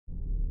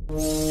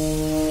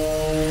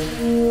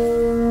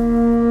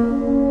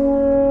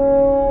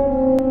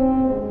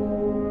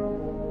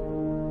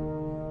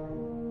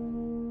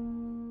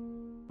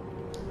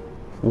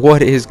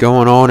What is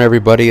going on,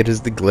 everybody? It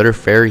is the Glitter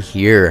Fairy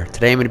here.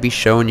 Today I'm going to be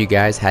showing you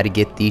guys how to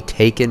get the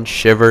Taken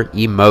Shiver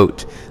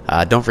emote.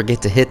 Don't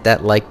forget to hit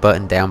that like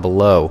button down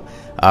below.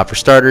 For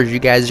starters, you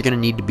guys are going to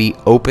need to be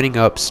opening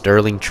up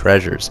Sterling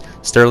Treasures.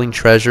 Sterling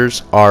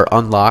Treasures are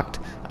unlocked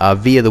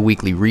via the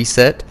weekly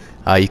reset.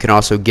 You can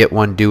also get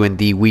one doing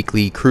the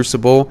weekly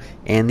Crucible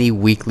and the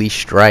weekly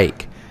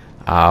Strike.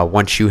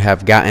 Once you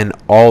have gotten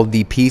all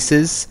the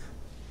pieces,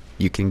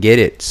 you can get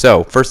it.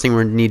 So first thing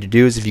we're going to need to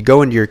do is, if you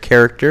go into your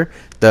character,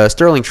 the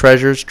Sterling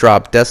Treasures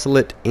drop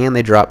Desolate and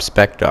they drop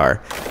Spectre.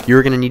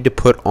 You're going to need to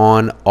put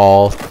on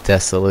all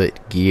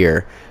Desolate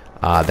gear.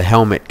 The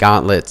helmet,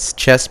 gauntlets,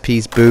 chest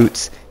piece,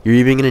 boots. You're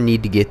even going to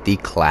need to get the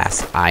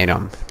class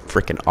item.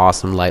 Freaking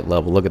awesome light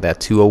level. Look at that,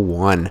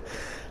 201.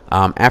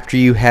 After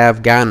you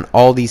have gotten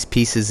all these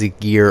pieces of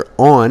gear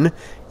on,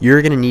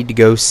 you're going to need to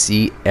go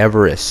see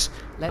Everest.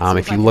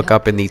 If you look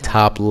up in the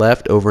top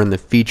left over in the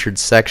featured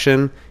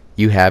section,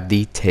 you have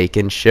the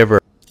Taken Shiver.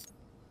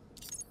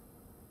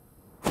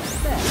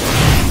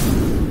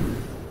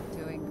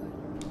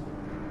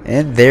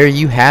 And there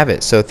you have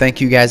it. So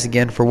thank you guys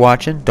again for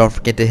watching. Don't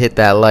forget to hit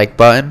that like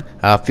button.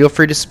 Feel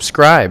free to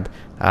subscribe.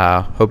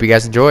 Hope you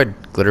guys enjoyed.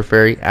 Glitter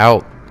Fairy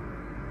out.